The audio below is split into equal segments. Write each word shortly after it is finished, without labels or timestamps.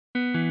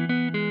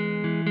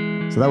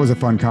So that was a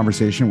fun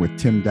conversation with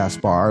Tim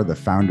Gaspar, the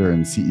founder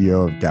and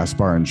CEO of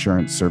Gaspar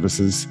Insurance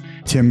Services.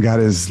 Tim got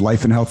his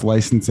life and health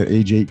license at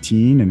age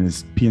 18 and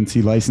his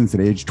P&C license at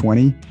age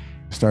 20.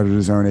 Started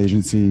his own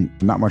agency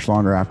not much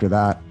longer after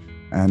that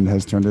and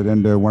has turned it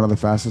into one of the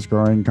fastest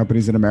growing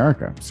companies in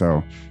America.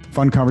 So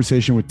fun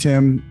conversation with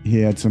Tim. He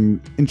had some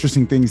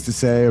interesting things to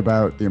say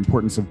about the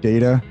importance of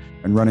data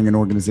and running an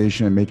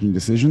organization and making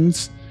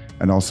decisions,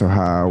 and also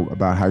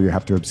about how you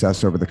have to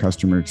obsess over the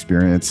customer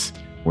experience,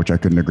 which I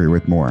couldn't agree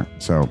with more.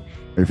 So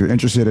if you're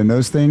interested in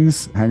those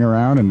things, hang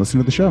around and listen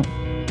to the show.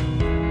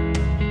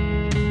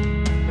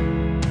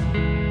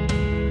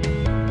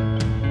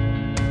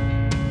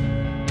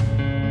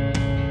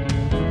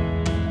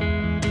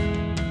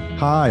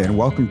 Hi, and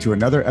welcome to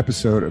another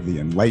episode of The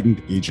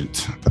Enlightened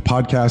Agent, the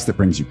podcast that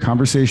brings you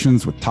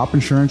conversations with top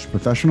insurance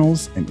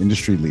professionals and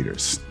industry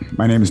leaders.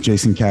 My name is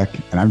Jason Keck,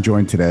 and I'm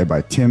joined today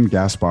by Tim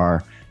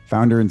Gaspar,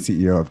 founder and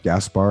CEO of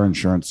Gaspar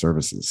Insurance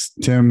Services.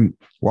 Tim,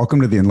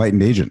 welcome to The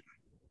Enlightened Agent.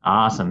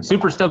 Awesome.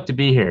 Super stoked to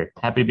be here.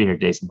 Happy to be here,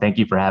 Jason. Thank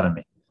you for having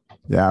me.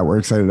 Yeah, we're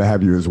excited to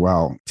have you as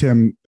well.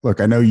 Tim,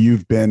 look, I know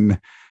you've been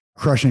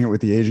crushing it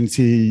with the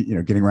agency,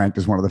 getting ranked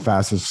as one of the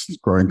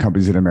fastest growing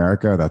companies in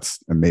America. That's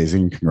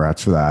amazing.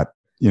 Congrats for that.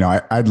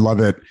 I'd love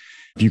it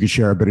if you could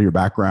share a bit of your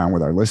background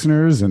with our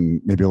listeners and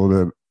maybe a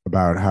little bit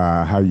about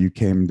how you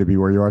came to be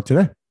where you are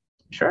today.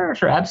 Sure.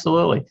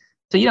 Absolutely.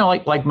 So,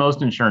 like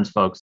most insurance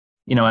folks,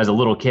 as a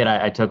little kid,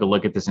 I took a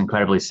look at this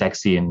incredibly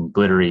sexy and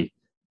glittery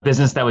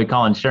business that we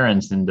call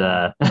insurance. And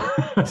I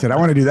said, I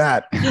want to do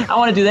that. I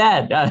want to do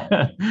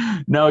that.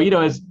 No,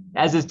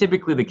 as is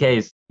typically the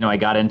case, I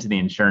got into the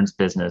insurance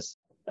business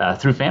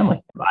through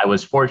family. I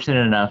was fortunate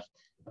enough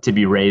to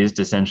be raised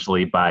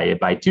essentially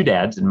by two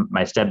dads, and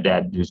my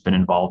stepdad, who's been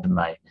involved in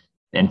my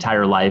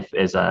entire life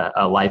as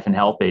a life and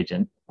health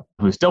agent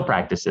who still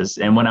practices.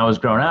 And when I was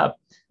growing up,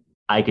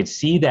 I could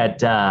see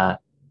that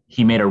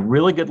he made a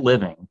really good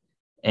living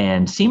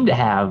and seemed to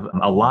have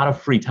a lot of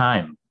free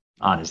time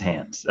on his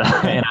hands.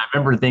 And I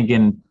remember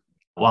thinking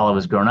while I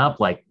was growing up,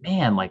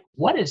 man,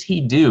 what does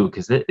he do?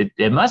 Because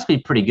it must be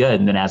pretty good.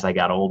 And then as I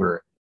got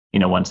older,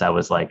 once I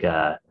was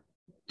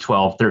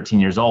 12, 13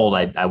 years old,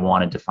 I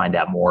wanted to find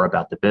out more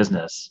about the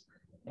business.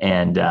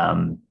 And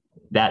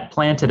that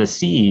planted a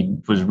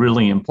seed was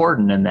really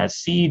important. And that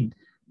seed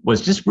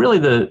was just really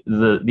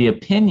the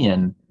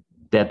opinion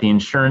that the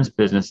insurance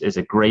business is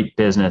a great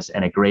business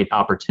and a great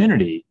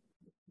opportunity,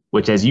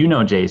 which, as you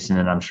know, Jason,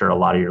 and I'm sure a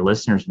lot of your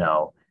listeners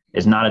know,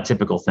 is not a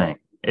typical thing.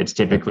 It's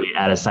typically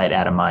out of sight,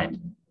 out of mind.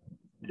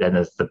 And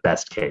that's the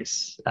best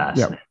case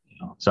scenario.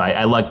 So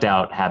I lucked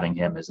out having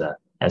him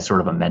as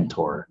sort of a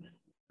mentor.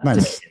 Nice.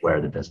 To make me aware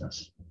of the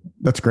business.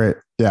 That's great.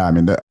 Yeah. I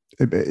mean,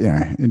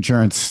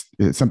 insurance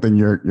is something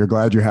you're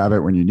glad you have it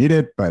when you need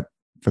it, but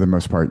for the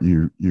most part,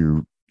 you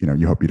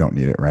hope you don't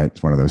need it, right?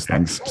 It's one of those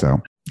things.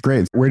 So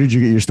great. Where did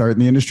you get your start in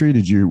the industry?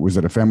 Was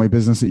it a family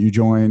business that you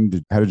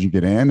joined? How did you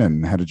get in,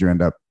 and how did you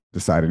end up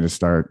deciding to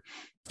start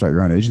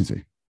your own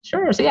agency?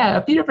 Sure. So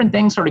a few different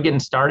things sort of getting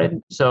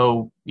started.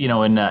 So,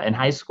 in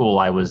high school,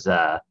 I was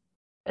an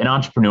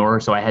entrepreneur.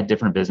 So I had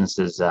different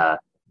businesses that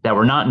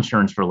were not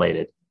insurance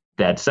related,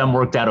 that some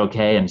worked out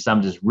okay and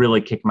some just really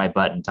kicked my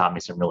butt and taught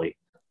me some really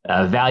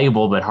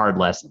valuable but hard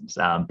lessons.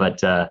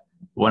 But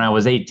when I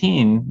was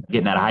 18,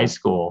 getting out of high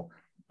school,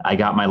 I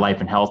got my life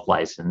and health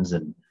license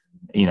and,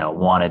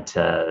 wanted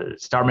to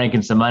start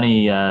making some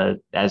money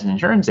as an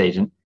insurance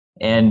agent.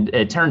 And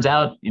it turns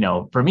out,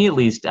 for me at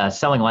least,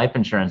 selling life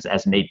insurance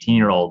as an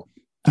 18-year-old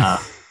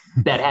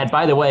that had,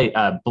 by the way,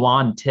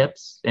 blonde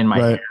tips in my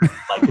hair,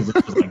 because it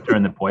was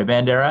during the boy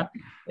band era,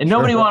 and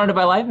nobody wanted to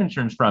buy life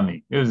insurance from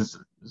me. It was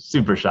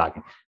super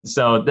shocking.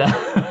 So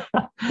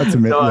that's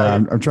amazing.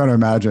 I'm trying to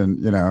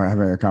imagine,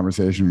 having a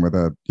conversation with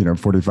a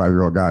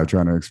 45-year-old guy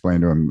trying to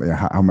explain to him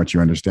how much you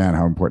understand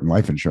how important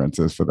life insurance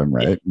is for them,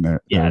 right?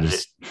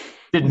 And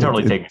didn't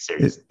totally take it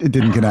serious. It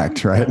didn't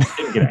connect, right? It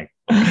didn't connect.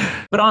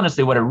 But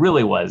honestly, what it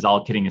really was,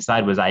 all kidding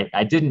aside, was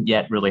I didn't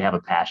yet really have a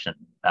passion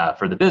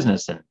for the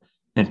business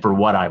and for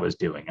what I was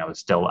doing. I was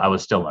still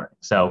learning.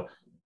 So,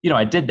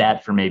 I did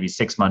that for maybe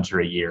 6 months or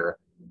a year,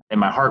 and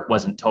my heart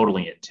wasn't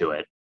totally into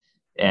it.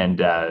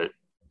 And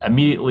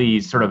immediately,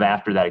 sort of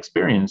after that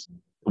experience,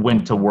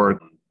 went to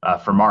work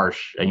for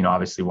Marsh,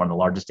 obviously one of the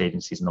largest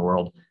agencies in the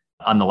world,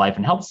 on the life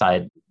and health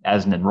side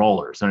as an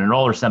enroller. So an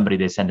enroller is somebody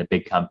they send to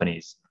big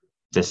companies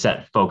to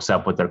set folks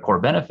up with their core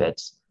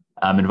benefits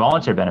and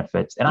voluntary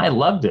benefits. And I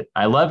loved it.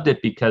 I loved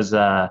it because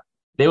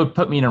they would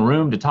put me in a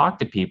room to talk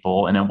to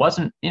people. And it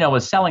wasn't, it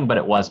was selling, but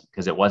it wasn't,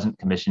 because it wasn't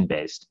commission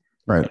based.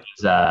 Right. It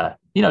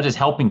was, just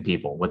helping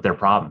people with their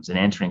problems and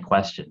answering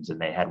questions. And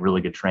they had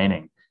really good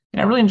training. And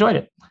I really enjoyed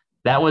it.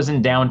 That was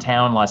in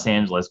downtown Los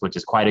Angeles, which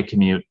is quite a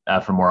commute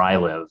from where I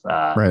live.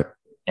 Right.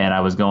 And I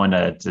was going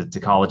to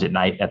college at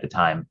night at the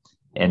time.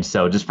 And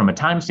so just from a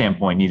time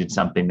standpoint, needed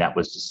something that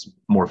was just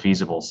more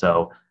feasible.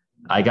 So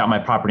I got my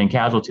property and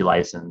casualty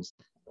license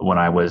when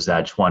I was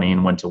 20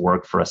 and went to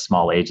work for a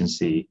small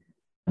agency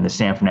in the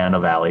San Fernando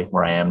Valley,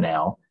 where I am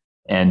now,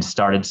 and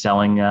started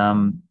selling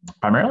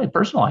primarily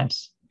personal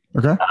lines.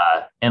 Okay.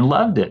 And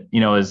loved it.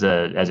 As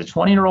a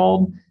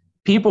 20-year-old,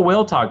 people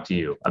will talk to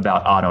you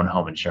about auto and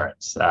home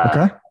insurance.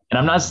 Okay. And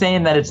I'm not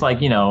saying that it's like,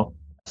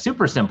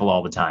 super simple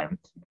all the time,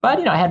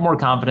 but, I had more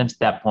confidence at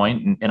that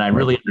point, and I Right.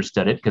 really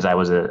understood it because I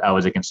was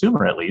a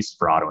consumer, at least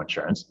for auto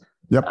insurance.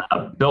 Yep.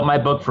 Built my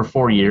book for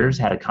 4 years,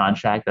 had a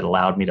contract that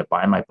allowed me to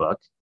buy my book.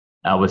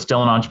 Was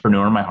still an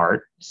entrepreneur in my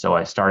heart. So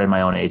I started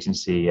my own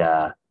agency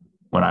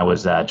when I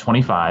was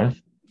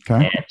 25,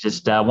 Okay. and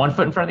just one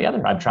foot in front of the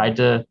other. I've tried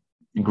to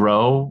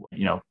grow.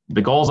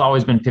 The goal's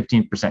always been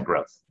 15%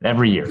 growth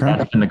every year. Okay.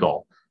 That's been the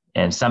goal.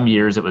 And some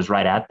years it was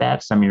right at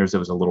that. Some years it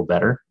was a little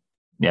better.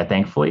 Yeah,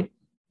 thankfully.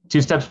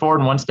 2 steps forward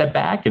and 1 step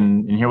back.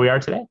 And here we are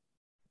today.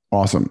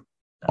 Awesome.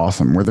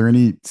 Awesome. Were there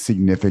any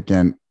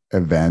significant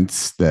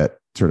events that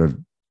sort of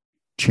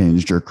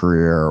changed your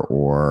career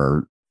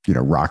or,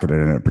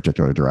 rocketed in a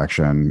particular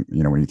direction?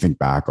 When you think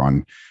back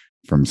on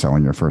from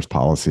selling your first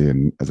policy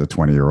and as a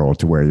 20-year-old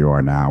to where you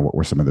are now, what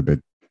were some of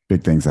the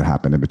big things that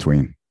happened in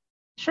between?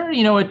 Sure.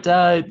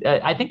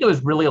 I think it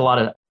was really a lot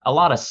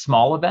of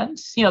small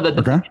events. The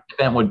Okay. big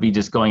event would be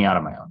just going out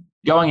on my own.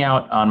 Going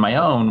out on my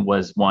own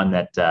was one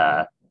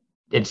that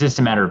it's just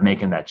a matter of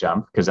making that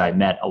jump, because I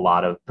met a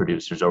lot of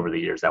producers over the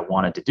years that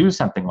wanted to do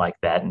something like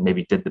that and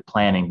maybe did the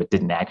planning, but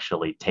didn't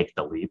actually take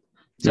the leap.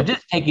 So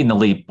just taking the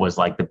leap was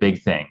like the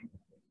big thing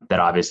that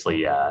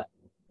obviously,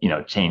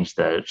 changed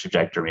the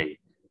trajectory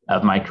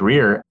of my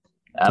career.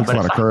 Takes a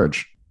lot of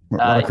courage. A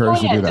lot of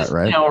courage to do that,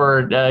 right?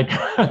 Or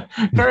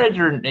courage,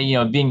 or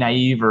being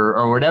naive,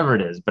 or whatever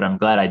it is. But I'm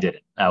glad I did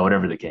it,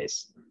 whatever the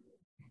case.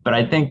 But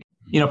I think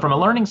from a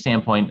learning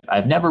standpoint,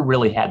 I've never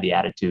really had the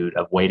attitude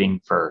of waiting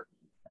for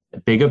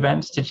big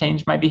events to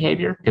change my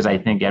behavior, because I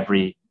think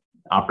every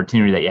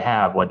opportunity that you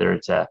have, whether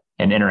it's an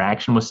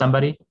interaction with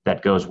somebody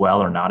that goes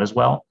well or not as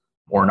well,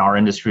 or in our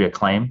industry, a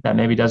claim that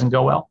maybe doesn't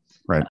go well,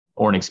 right,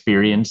 or an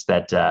experience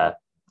that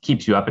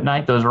keeps you up at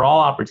night, those are all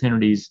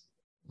opportunities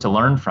to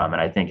learn from.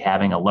 And I think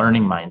having a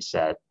learning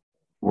mindset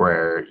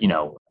where,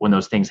 when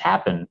those things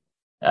happen,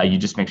 you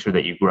just make sure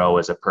that you grow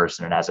as a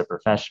person and as a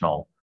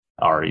professional,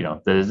 or,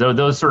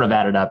 those sort of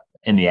added up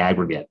in the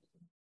aggregate.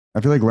 I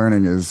feel like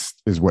learning is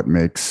what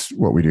makes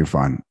what we do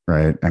fun,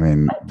 right? I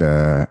mean,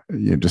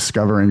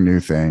 discovering new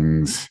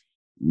things,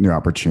 new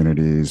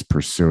opportunities,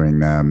 pursuing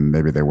them.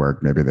 Maybe they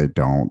work, maybe they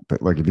don't.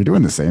 But like, if you're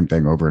doing the same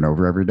thing over and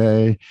over every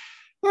day,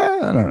 I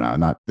don't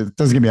know. It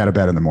doesn't get me out of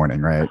bed in the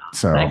morning, right?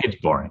 So that gets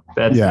boring.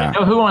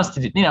 Who wants to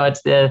do?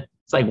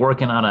 It's like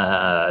working on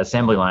a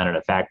assembly line at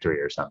a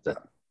factory or something.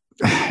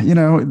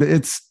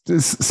 It's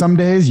some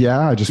days,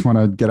 yeah, I just want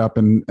to get up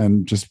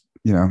and just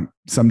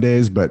some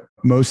days, but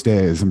most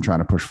days I'm trying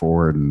to push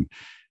forward, and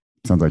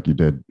it sounds like you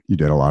did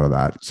a lot of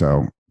that.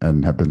 So,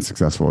 and have been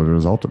successful as a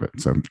result of it.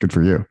 So good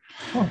for you.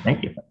 Oh,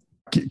 thank you.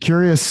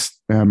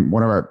 Curious.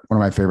 One of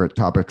my favorite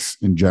topics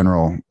in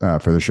general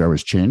for the show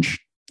is change.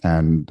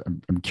 And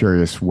I'm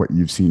curious what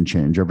you've seen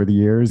change over the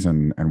years,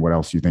 and what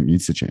else you think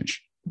needs to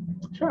change.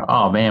 Sure.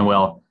 Oh man.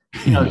 Well,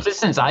 just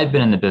since I've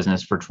been in the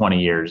business for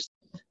 20 years,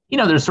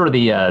 there's sort of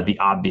the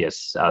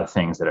obvious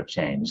things that have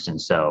changed.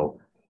 And so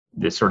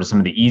there's sort of some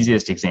of the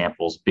easiest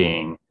examples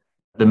being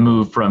the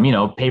move from,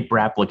 paper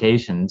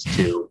applications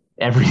to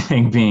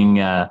everything being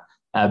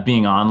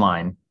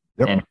online.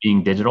 Yep. And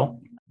being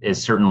digital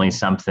is certainly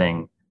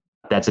something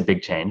that's a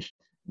big change.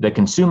 The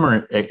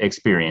consumer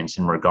experience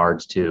in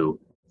regards to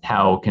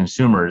how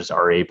consumers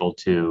are able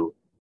to,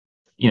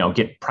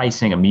 get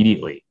pricing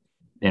immediately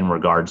in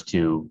regards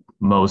to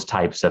most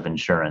types of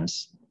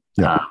insurance.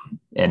 Yeah.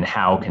 And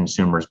how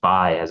consumers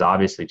buy has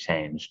obviously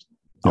changed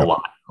a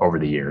lot over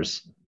the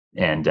years.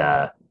 And,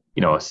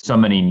 so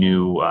many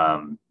new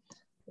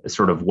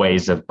sort of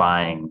ways of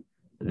buying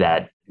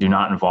that do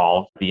not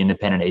involve the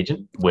independent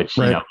agent, which,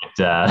 right.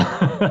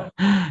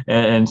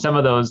 And some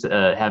of those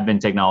have been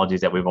technologies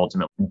that we've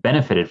ultimately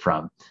benefited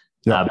from.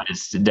 Yeah. But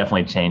it's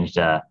definitely changed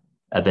the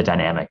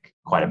dynamic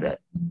quite a bit.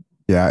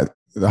 Yeah.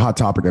 The hot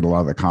topic at a lot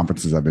of the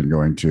conferences I've been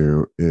going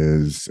to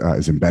is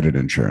embedded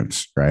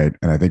insurance, right?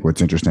 And I think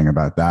what's interesting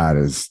about that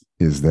is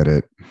that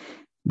it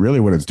really,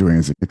 what it's doing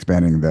is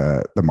expanding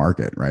the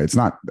market, right? It's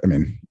not, I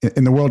mean,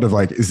 in the world of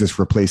like, is this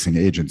replacing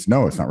agents?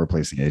 No, it's not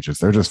replacing agents.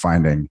 They're just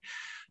finding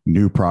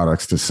new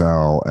products to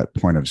sell at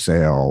point of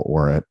sale,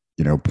 or at,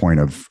 point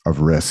of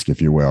risk,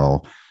 if you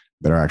will,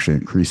 that are actually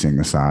increasing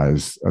the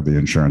size of the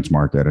insurance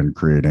market and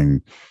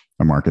creating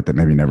a market that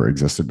maybe never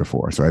existed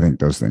before. So I think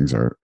those things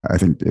I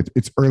think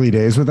it's early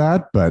days with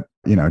that, but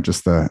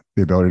just the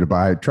ability to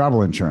buy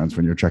travel insurance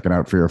when you're checking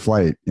out for your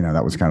flight,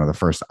 that was kind of the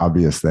first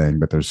obvious thing.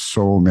 But there's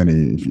so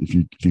many, if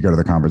you go to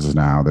the conferences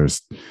now,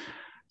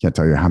 can't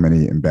tell you how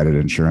many embedded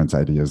insurance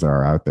ideas there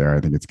are out there.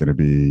 I think it's going to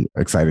be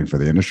exciting for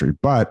the industry.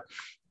 But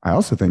I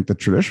also think the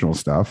traditional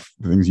stuff,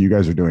 the things you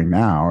guys are doing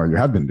now, or you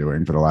have been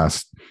doing for the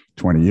last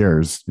 20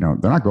 years, they're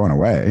not going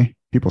away.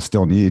 People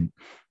still need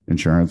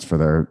insurance for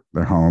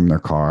their home, their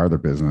car, their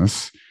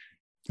business.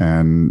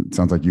 And it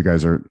sounds like you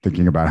guys are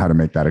thinking about how to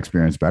make that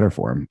experience better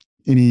for them.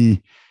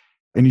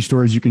 Any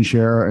stories you can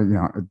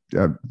share?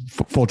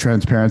 Full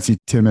transparency,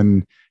 Tim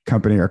and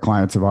company are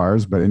clients of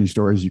ours, but any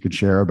stories you could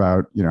share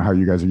about, how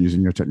you guys are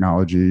using your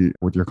technology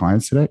with your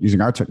clients today,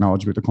 using our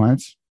technology with the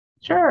clients?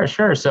 Sure.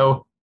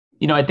 So,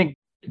 I think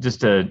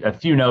just a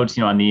few notes,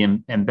 on the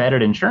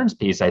embedded insurance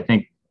piece. I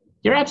think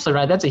you're absolutely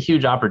right. That's a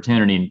huge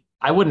opportunity.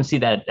 I wouldn't see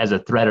that as a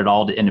threat at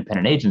all to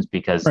independent agents,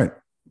 because right.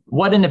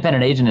 What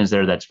independent agent is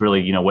there that's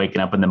really, waking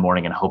up in the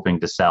morning and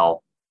hoping to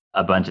sell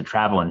a bunch of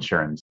travel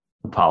insurance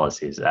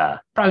policies?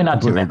 Probably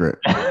not Completely too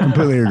many.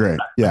 Completely agree.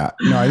 Yeah.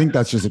 No, I think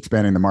that's just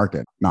expanding the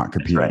market, not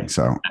competing. Right.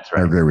 So That's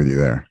right. I agree with you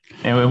there.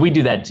 And we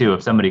do that too.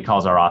 If somebody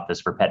calls our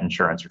office for pet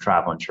insurance or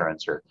travel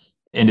insurance or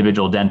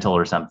individual dental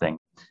or something,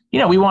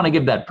 we want to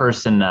give that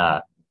person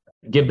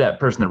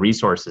the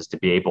resources to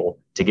be able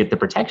to get the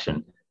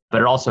protection,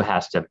 but it also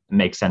has to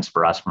make sense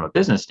for us from a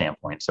business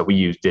standpoint. So we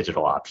use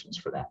digital options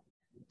for that.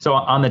 So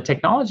on the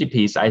technology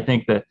piece, I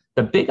think that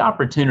the big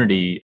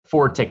opportunity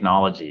for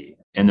technology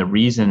and the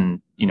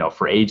reason,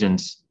 for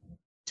agents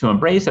to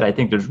embrace it, I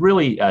think there's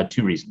really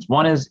two reasons.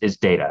 One is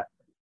data.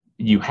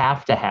 You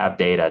have to have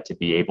data to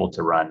be able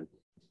to run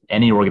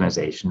any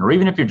organization, or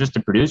even if you're just a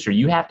producer,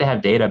 you have to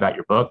have data about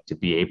your book to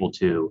be able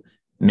to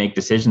make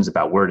decisions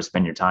about where to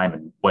spend your time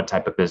and what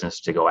type of business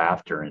to go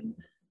after and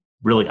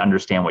really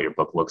understand what your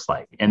book looks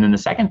like. And then the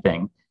second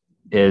thing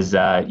is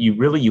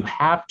you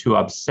have to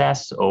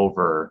obsess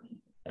over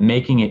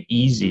making it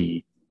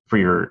easy for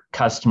your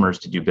customers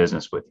to do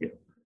business with you.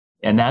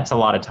 And that's a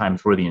lot of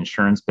times where the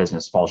insurance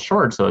business falls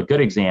short. So a good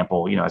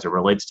example, as it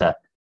relates to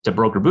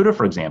Broker Buddha,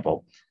 for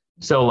example.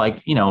 So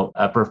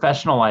a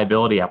professional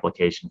liability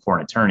application for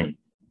an attorney,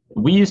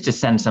 we used to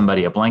send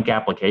somebody a blank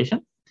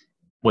application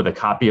with a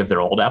copy of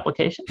their old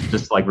application,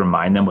 just to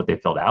remind them what they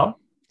filled out.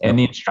 And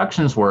the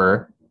instructions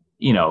were,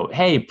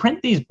 hey,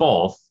 print these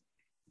both,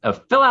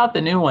 fill out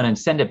the new one and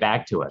send it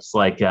back to us.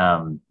 It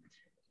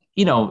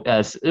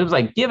was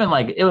like giving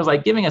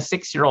a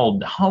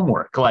 6-year-old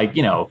homework,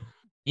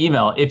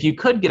 email. If you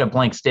could get a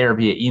blank stare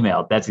via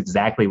email, that's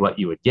exactly what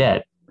you would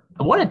get.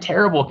 What a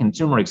terrible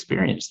consumer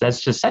experience.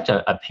 That's just such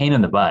a pain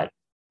in the butt.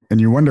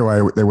 And you wonder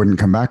why they wouldn't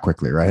come back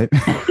quickly, right?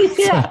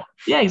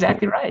 Yeah,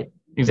 exactly right.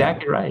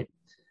 Exactly right.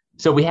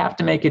 So we have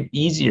to make it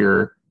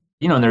easier,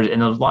 and there's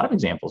a lot of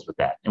examples with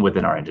that and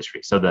within our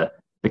industry. So the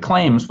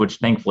claims, which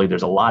thankfully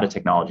there's a lot of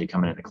technology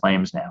coming into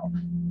claims now,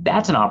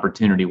 that's an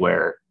opportunity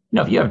where,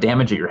 if you have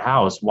damage at your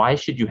house, why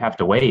should you have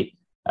to wait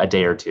a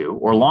day or two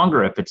or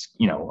longer if it's,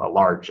 a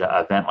large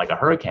event like a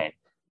hurricane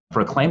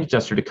for a claims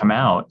adjuster to come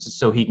out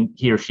so he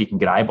or she can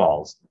get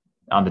eyeballs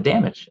on the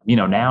damage?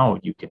 Now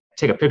you can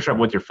take a picture of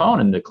it with your phone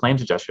and the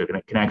claims adjuster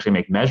can actually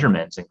make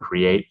measurements and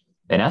create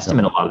an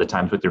estimate a lot of the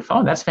times with your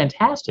phone. That's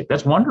fantastic.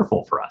 That's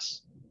wonderful for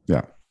us.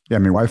 Yeah. Yeah. I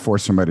mean, why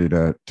force somebody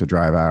to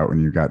drive out when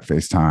you've got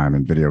FaceTime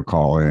and video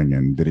calling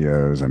and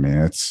videos? I mean,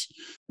 it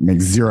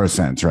makes zero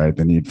sense, right?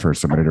 The need for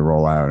somebody to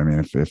roll out. I mean,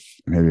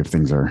 if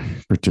things are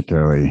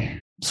particularly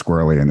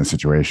squirrely in the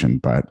situation,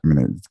 but I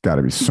mean, it's got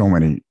to be so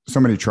many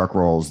truck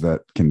rolls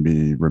that can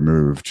be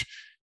removed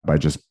by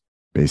just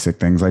basic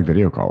things like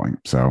video calling.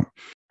 So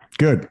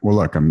good. Well,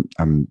 look,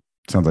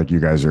 sounds like you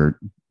guys are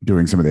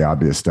doing some of the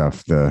obvious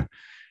stuff. The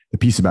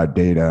piece about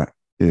data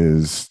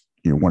is,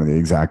 one of the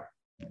exact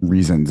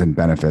reasons and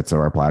benefits of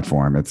our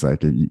platform. It's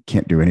like you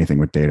can't do anything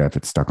with data if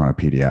it's stuck on a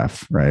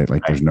PDF, right?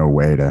 There's no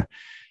way to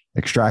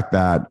extract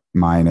that,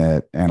 mine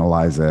it,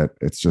 analyze it.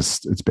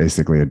 It's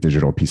basically a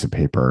digital piece of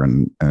paper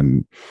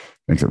and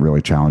makes it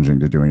really challenging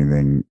to do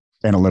anything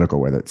analytical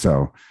with it.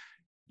 So,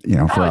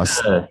 for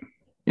us,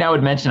 I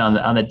would mention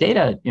on the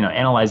data,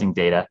 analyzing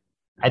data.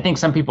 I think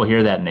some people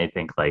hear that and they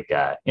think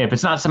if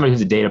it's not somebody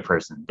who's a data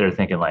person, they're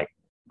thinking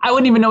I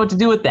wouldn't even know what to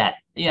do with that.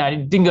 I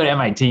didn't go to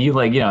MIT.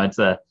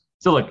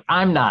 So look,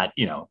 I'm not,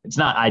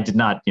 I did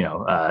not,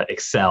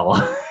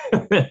 excel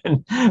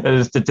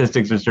in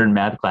statistics or certain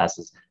math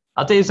classes.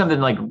 I'll tell you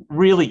something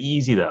really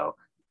easy though.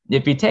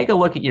 If you take a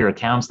look at your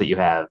accounts that you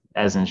have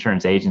as an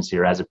insurance agency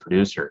or as a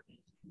producer,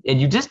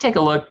 and you just take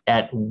a look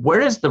at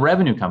where does the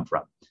revenue come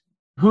from?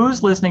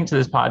 Who's listening to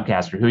this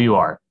podcast or who you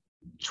are?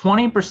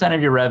 20%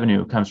 of your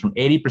revenue comes from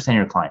 80% of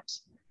your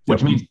clients,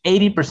 which means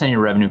 80% of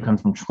your revenue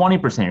comes from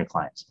 20% of your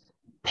clients.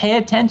 Pay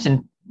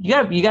attention. You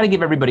got to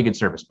give everybody good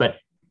service, but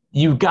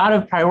you've got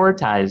to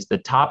prioritize the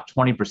top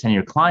 20% of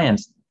your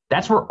clients.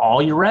 That's where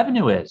all your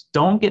revenue is.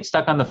 Don't get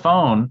stuck on the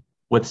phone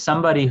with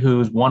somebody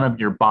who's one of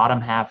your bottom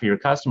half of your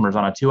customers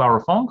on a 2-hour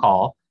phone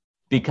call,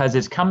 because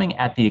it's coming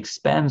at the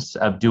expense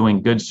of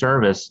doing good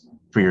service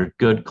for your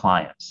good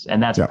clients.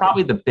 And that's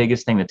probably the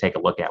biggest thing to take a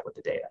look at with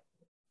the data.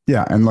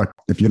 Yeah. And look,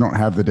 if you don't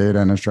have the data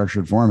in a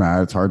structured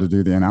format, it's hard to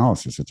do the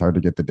analysis. It's hard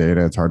to get the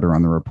data. It's hard to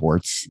run the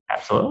reports.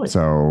 Absolutely.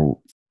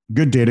 So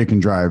good data can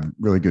drive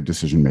really good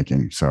decision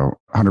making. So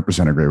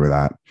 100% agree with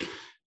that.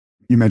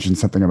 You mentioned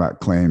something about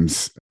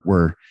claims.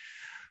 We're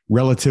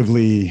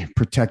relatively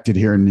protected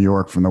here in New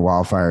York from the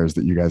wildfires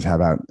that you guys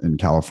have out in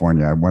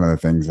California. One of the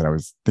things that I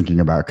was thinking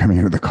about coming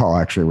into the call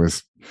actually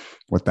was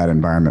what that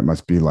environment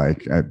must be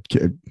like. I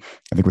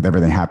think with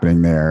everything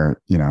happening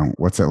there,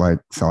 what's it like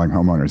selling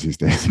homeowners these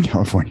days in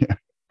California?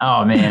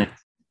 Oh man,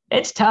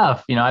 It's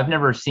tough. I've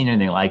never seen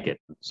anything like it.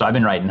 So I've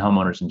been writing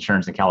homeowners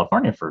insurance in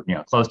California for,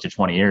 close to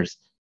 20 years.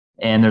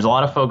 And there's a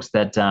lot of folks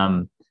that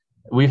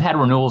we've had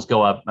renewals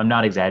go up. I'm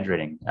not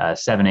exaggerating,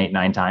 7, 8,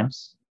 9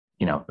 times,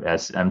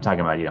 as I'm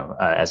talking about,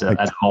 as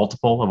a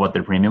multiple of what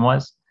their premium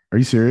was. Are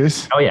you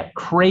serious? Oh yeah.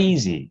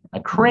 Crazy.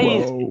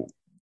 Whoa.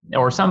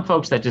 Or some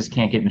folks that just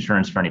can't get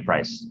insurance for any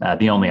price.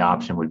 The only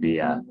option would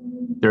be,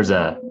 there's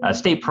a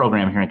state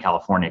program here in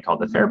California called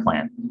the Fair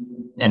Plan.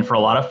 And for a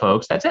lot of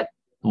folks, that's it.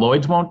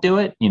 Lloyd's won't do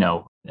it.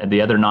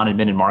 The other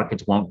non-admitted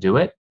markets won't do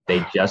it.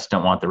 They just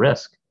don't want the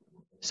risk.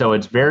 So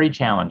it's very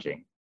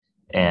challenging.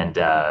 And,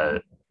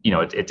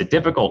 it's a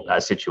difficult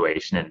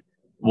situation. And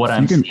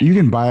you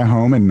can buy a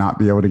home and not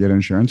be able to get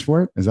insurance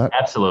for it. Is that?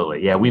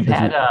 Absolutely. Yeah. We've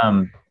had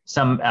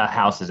some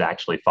houses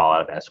actually fall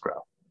out of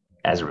escrow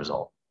as a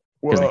result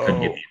because they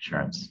couldn't get the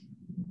insurance.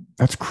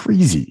 That's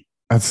crazy.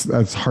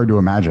 That's hard to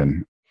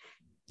imagine.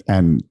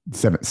 And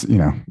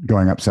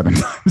going up 7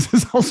 times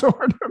is also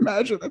hard to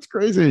imagine. That's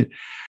crazy.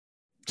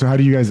 So how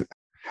do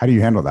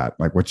you handle that?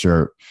 Like, what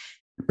do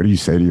you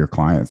say to your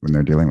clients when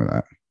they're dealing with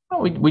that?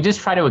 Well, we just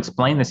try to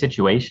explain the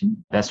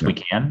situation best we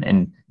can.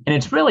 And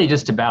it's really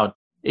just about,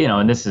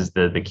 and this is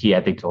the key,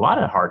 I think, to a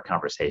lot of hard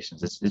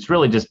conversations. It's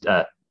really just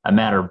a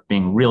matter of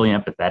being really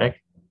empathetic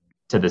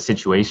to the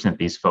situation that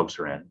these folks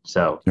are in.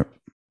 So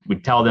we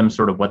tell them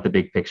sort of what the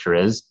big picture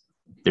is.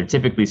 They're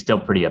typically still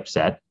pretty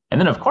upset. And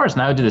then, of course,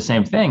 now do the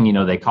same thing.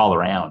 They call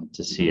around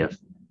to see if,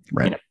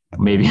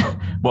 maybe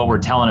what we're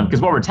telling them,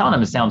 because what we're telling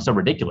them sounds so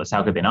ridiculous.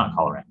 How could they not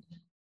call around?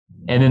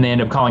 And then they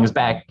end up calling us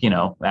back,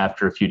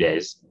 after a few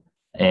days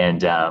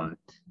and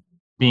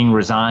being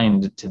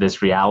resigned to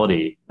this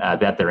reality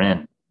that they're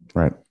in.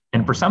 Right.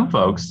 And for some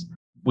folks,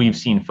 we've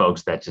seen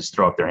folks that just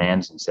throw up their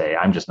hands and say,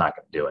 I'm just not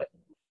going to do it.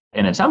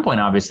 And at some point,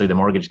 obviously, the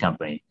mortgage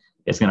company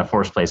is going to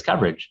force place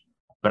coverage.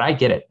 But I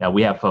get it.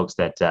 We have folks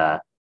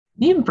that,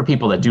 even for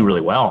people that do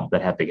really well,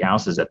 that have big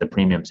houses, that the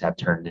premiums have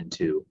turned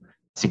into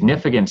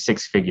significant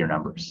 6-figure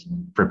numbers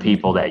for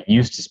people that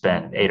used to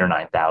spend 8,000 or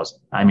 9,000.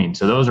 I mean,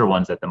 so those are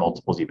ones that the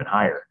multiple's even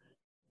higher.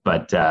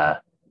 But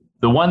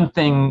the one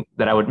thing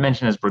that I would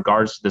mention as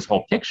regards to this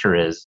whole picture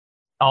is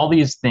all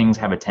these things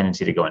have a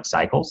tendency to go in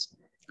cycles.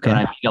 Okay. And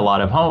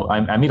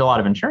I meet a lot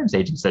of insurance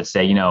agents that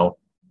say, I'm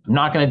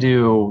not going to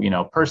do,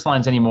 personal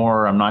lines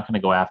anymore. I'm not going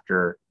to go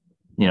after,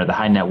 the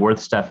high net worth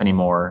stuff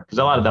anymore, because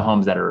a lot of the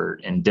homes that are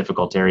in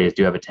difficult areas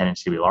do have a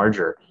tendency to be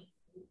larger.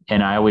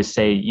 And I always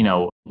say,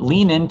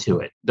 lean into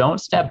it.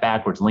 Don't step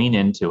backwards, lean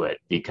into it,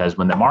 because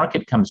when the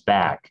market comes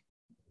back,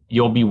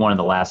 you'll be one of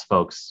the last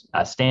folks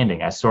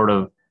standing. I sort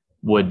of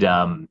would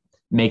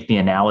make the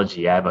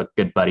analogy. I have a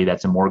good buddy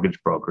that's a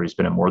mortgage broker. He's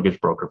been a mortgage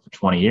broker for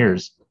 20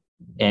 years.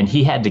 And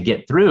he had to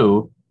get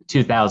through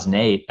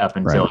 2008 up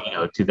until,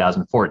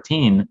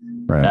 2014.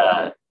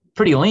 Right.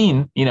 Pretty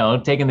lean,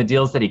 taking the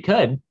deals that he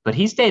could, but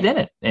he stayed in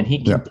it and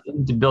he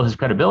continued to build his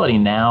credibility.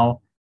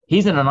 Now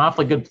he's in an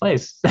awfully good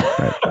place.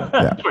 Right.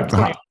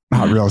 Yeah.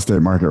 hot real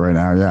estate market right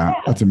now. Yeah.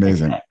 That's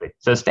amazing. Exactly.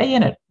 So stay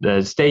in it,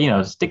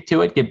 stick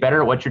to it, get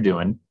better at what you're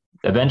doing.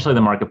 Eventually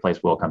the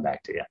marketplace will come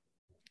back to you.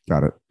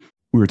 Got it.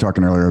 We were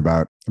talking earlier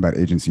about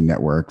agency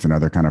networks and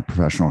other kind of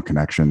professional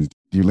connections.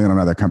 Do you lean on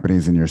other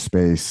companies in your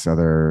space,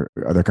 other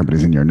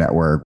companies in your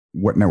network?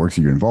 What networks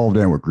are you involved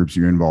in? What groups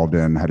are you involved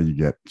in? How do you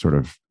get sort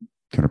of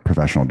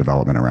professional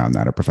development around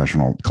that, or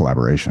professional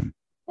collaboration?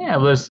 Yeah,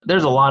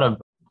 there's a lot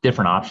of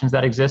different options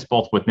that exist,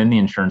 both within the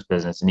insurance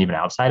business and even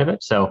outside of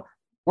it. So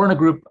we're in a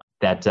group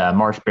that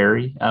Marsh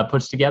Berry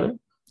puts together.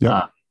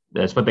 Yeah.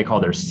 That's what they call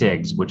their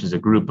SIGs, which is a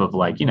group of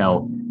 8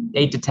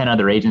 to 10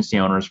 other agency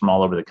owners from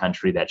all over the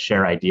country that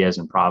share ideas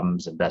and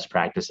problems and best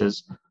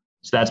practices.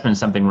 So that's been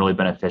something really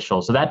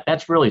beneficial. So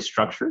that's really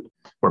structured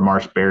where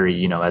Marsh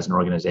Berry, as an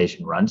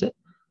organization runs it.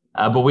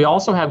 But we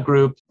also have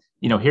groups,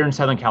 here in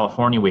Southern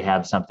California, we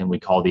have something we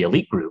call the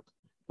Elite Group,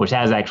 which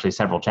has actually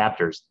several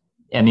chapters.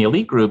 And the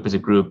Elite Group is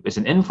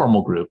an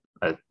informal group,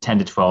 10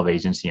 to 12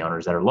 agency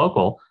owners that are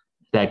local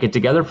that get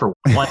together for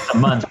once a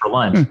month for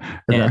lunch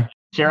and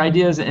share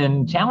ideas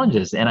and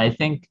challenges. And I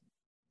think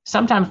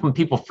sometimes when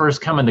people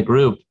first come in the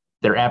group,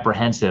 they're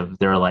apprehensive.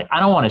 They're like, I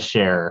don't want to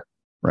share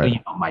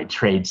my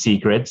trade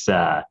secrets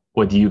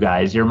with you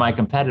guys. You're my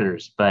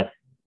competitors. But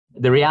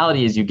the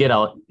reality is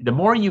the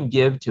more you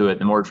give to it,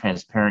 the more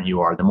transparent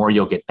you are, the more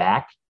you'll get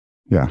back.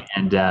 Yeah.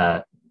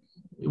 And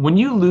when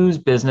you lose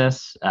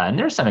business, and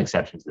there's some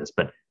exceptions to this,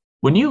 but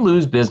when you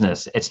lose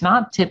business, it's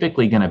not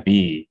typically going to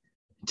be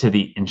to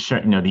the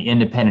the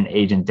independent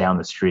agent down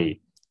the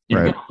street.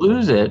 You're going to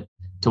lose it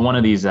to one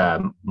of these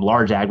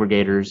large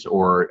aggregators,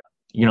 or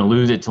you're going to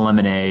lose it to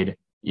Lemonade.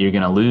 You're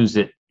going to lose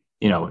it,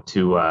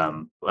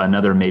 to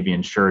another maybe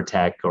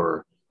InsurTech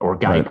or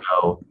Geico.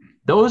 Right.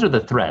 Those are the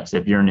threats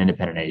if you're an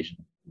independent agent.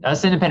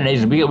 Us independent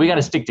agents, we got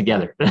to stick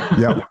together.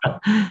 Yep.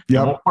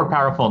 More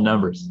powerful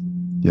numbers.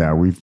 Yeah,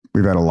 we've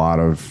had a lot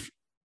of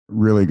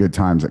really good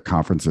times at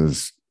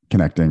conferences,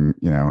 connecting,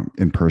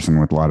 in person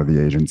with a lot of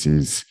the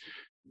agencies,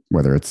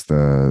 whether it's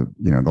the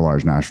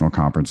large national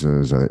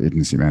conferences,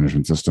 agency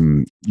management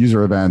system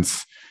user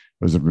events.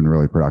 Those have been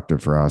really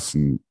productive for us.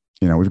 And,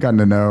 we've gotten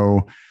to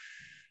know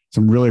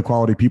some really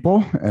quality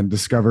people and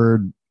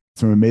discovered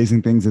some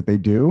amazing things that they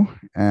do.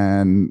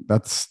 And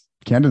that's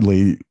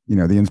candidly,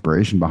 the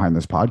inspiration behind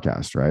this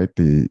podcast, right?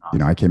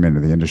 I came into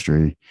the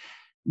industry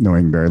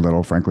knowing very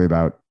little, frankly,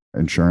 about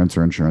insurance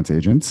or insurance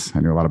agents. I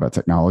knew a lot about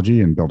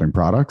technology and building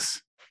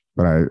products,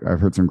 but I've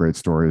heard some great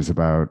stories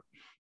about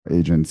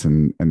agents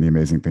and the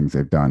amazing things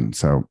they've done.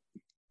 So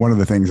one of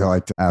the things I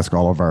like to ask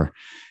all of our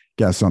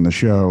guests on the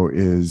show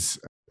is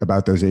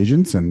about those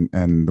agents and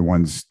the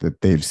ones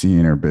that they've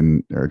seen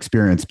or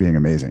experienced being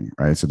amazing,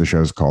 right? So the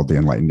show is called The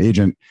Enlightened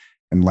Agent.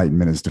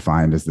 Enlightenment is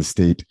defined as the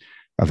state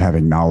of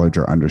having knowledge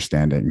or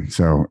understanding.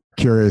 So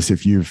curious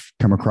if you've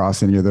come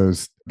across any of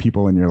those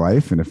people in your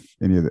life and if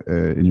any of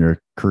in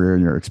your career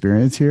and your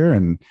experience here.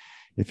 And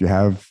if you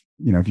have,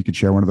 if you could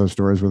share one of those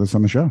stories with us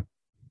on the show.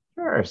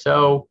 Sure.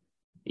 So,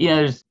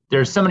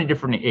 there's so many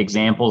different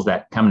examples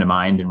that come to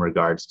mind in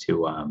regards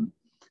to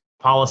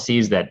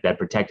policies that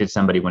protected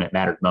somebody when it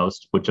mattered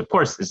most, which of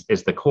course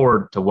is the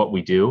core to what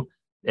we do.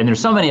 And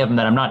there's so many of them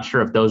that I'm not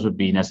sure if those would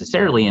be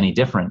necessarily any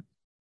different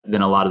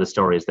than a lot of the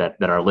stories that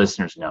our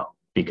listeners know,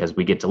 because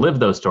we get to live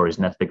those stories.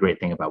 And that's the great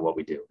thing about what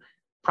we do.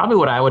 Probably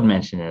what I would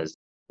mention is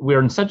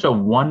we're in such a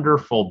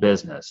wonderful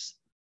business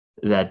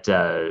that,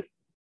 I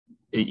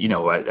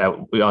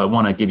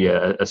want to give you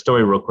a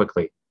story real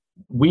quickly.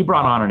 We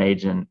brought on an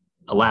agent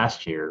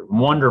last year,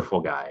 wonderful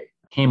guy,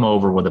 came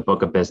over with a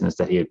book of business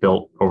that he had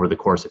built over the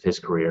course of his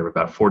career,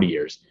 about 40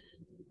 years.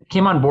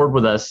 Came on board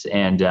with us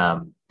and, I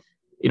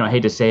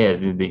hate to say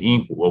it, the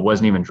ink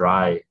wasn't even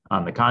dry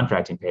on the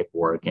contracting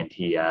paperwork, and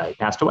he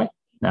passed away.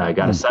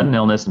 Got a sudden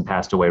illness and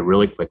passed away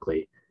really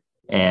quickly.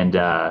 And,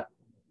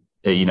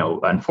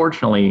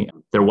 unfortunately,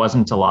 there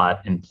wasn't a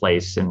lot in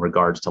place in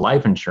regards to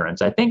life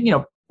insurance. I think,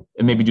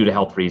 maybe due to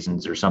health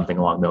reasons or something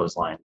along those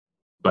lines.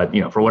 But,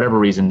 for whatever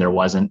reason, there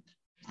wasn't.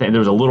 There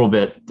was a little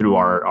bit through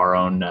our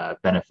own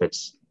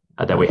benefits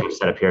that we have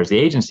set up here as the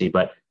agency.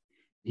 But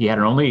he had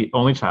an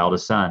only child, a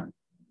son,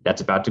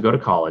 that's about to go to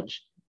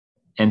college.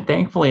 And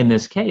thankfully, in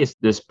this case,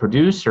 this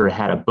producer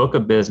had a book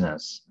of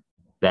business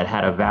that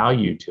had a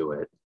value to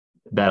it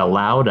that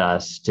allowed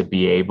us to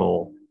be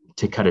able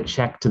to cut a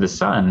check to the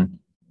son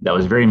that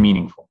was very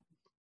meaningful.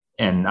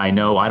 And I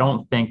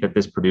don't think that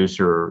this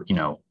producer, and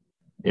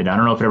I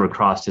don't know if it ever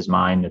crossed his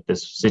mind that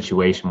this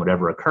situation would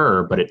ever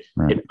occur, but it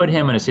put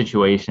him in a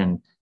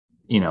situation,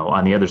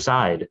 on the other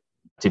side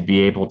to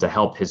be able to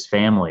help his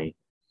family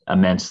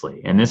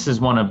immensely. And this is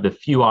one of the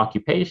few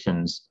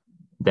occupations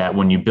that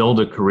when you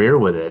build a career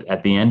with it,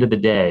 at the end of the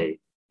day,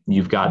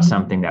 you've got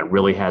something that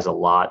really has a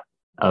lot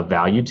of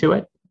value to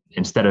it,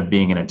 instead of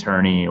being an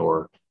attorney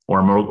or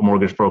a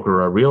mortgage broker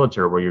or a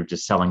realtor where you're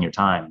just selling your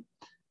time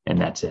and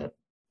that's it.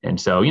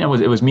 And so,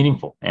 it was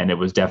meaningful, and it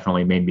was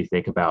definitely made me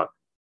think about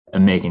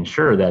making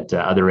sure that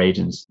other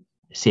agents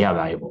see how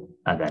valuable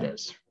that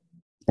is.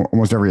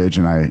 Almost every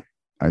agent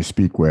I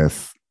speak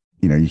with,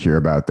 you hear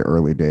about the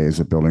early days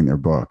of building their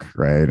book,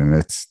 right? And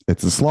it's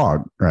a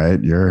slog, right?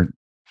 You're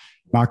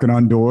knocking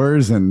on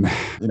doors and,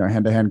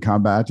 hand-to-hand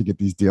combat to get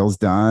these deals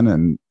done.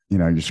 And,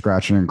 you're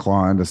scratching and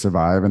clawing to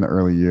survive in the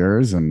early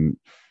years. And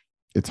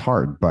it's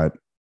hard, but,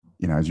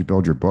 as you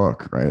build your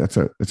book, right, it's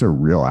a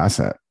real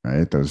asset,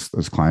 right? Those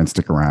clients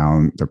stick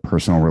around, the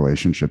personal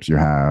relationships you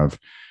have,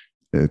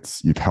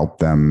 you've helped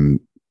them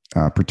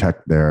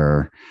protect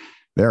their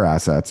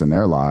assets and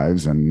their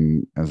lives.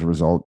 And as a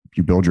result,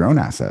 you build your own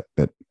asset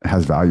that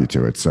has value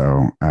to it.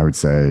 So I would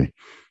say,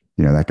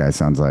 that guy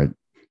sounds like,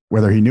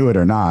 whether he knew it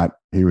or not,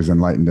 he was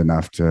enlightened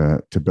enough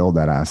to build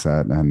that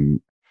asset.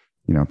 And,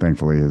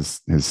 thankfully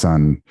his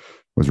son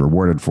was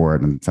rewarded for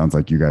it. And it sounds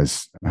like you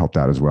guys helped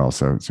out as well.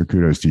 So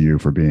kudos to you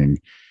for being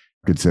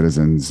good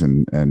citizens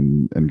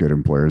and good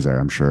employers there.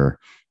 I'm sure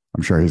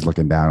he's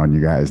looking down on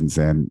you guys and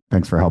saying,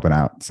 thanks for helping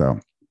out. So,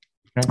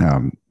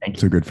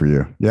 so good for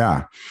you.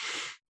 Yeah.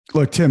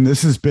 Look, Tim,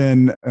 this has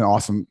been an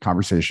awesome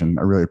conversation.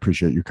 I really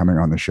appreciate you coming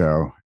on the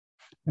show.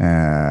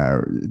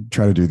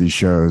 Try to do these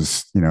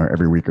shows,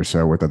 every week or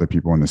so with other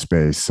people in the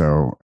space.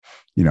 So,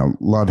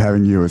 love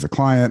having you as a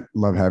client,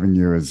 love having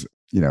you as,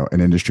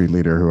 an industry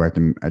leader who I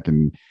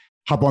can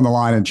hop on the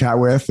line and chat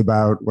with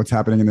about what's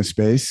happening in the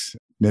space.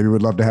 Maybe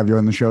we'd love to have you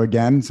on the show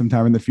again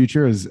sometime in the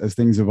future as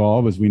things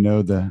evolve. As we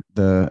know,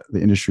 the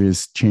industry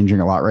is changing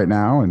a lot right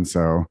now. And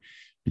so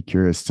be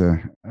curious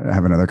to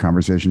have another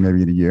conversation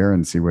maybe in a year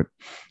and see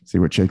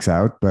what shakes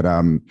out. But,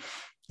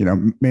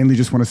 mainly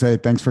just want to say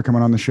thanks for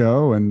coming on the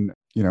show and,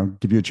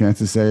 give you a chance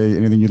to say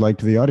anything you'd like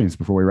to the audience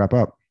before we wrap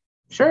up.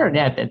 Sure.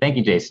 Yeah. Thank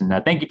you, Jason.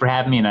 Thank you for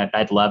having me. And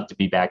I'd love to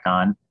be back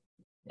on.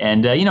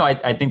 And,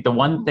 I think the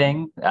one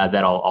thing that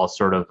I'll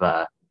sort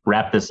of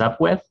wrap this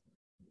up with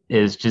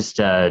is just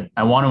I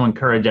want to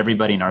encourage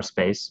everybody in our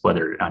space,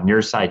 whether on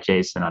your side,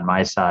 Jason, on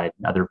my side,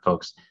 and other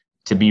folks,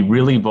 to be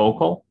really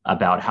vocal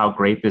about how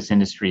great this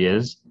industry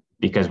is,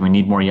 because we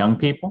need more young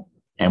people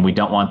and we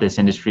don't want this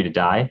industry to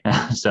die.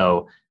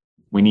 So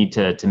we need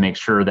to make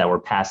sure that we're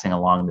passing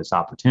along this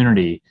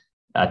opportunity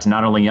to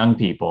not only young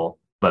people,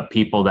 but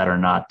people that are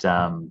not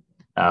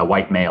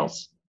white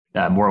males.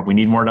 We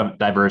need more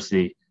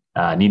diversity,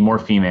 need more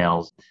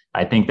females.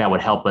 I think that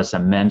would help us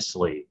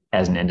immensely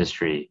as an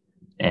industry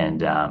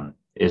and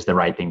is the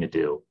right thing to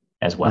do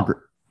as well.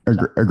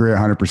 Agree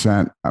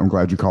 100%. I'm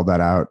glad you called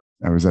that out.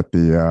 I was at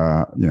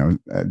the,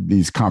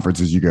 these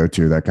conferences you go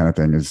to, that kind of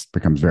thing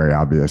becomes very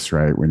obvious,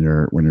 right? When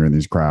you're in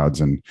these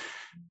crowds, and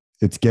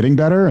it's getting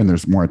better and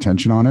there's more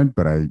attention on it,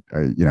 but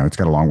it's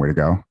got a long way to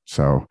go.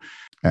 So,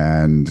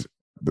 and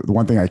the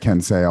one thing I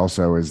can say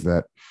also is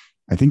that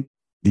I think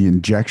the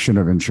injection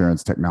of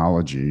insurance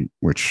technology,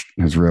 which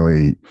has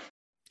really,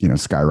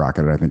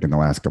 skyrocketed, I think, in the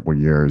last couple of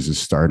years, is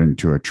starting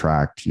to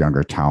attract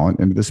younger talent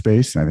into the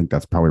space. And I think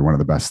that's probably one of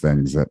the best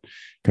things that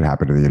could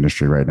happen to the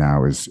industry right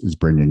now is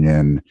bringing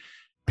in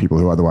people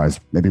who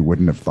otherwise maybe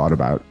wouldn't have thought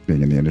about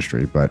being in the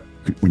industry. But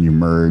when you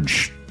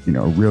merge, a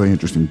really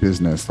interesting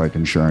business like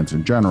insurance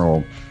in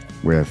general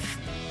with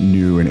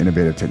new and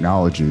innovative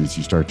technologies,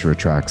 you start to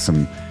attract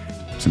some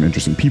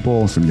interesting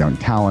people, some young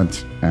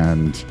talent,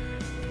 and,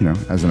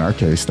 as in our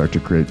case, start to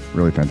create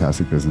really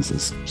fantastic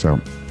businesses. So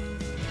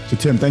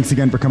Tim, thanks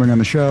again for coming on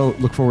the show.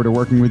 Look forward to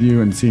working with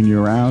you and seeing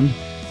you around,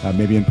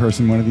 maybe in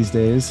person one of these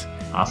days.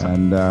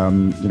 Awesome.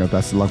 And,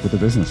 best of luck with the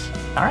business.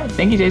 All right.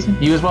 Thank you, Jason.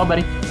 You as well,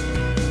 buddy.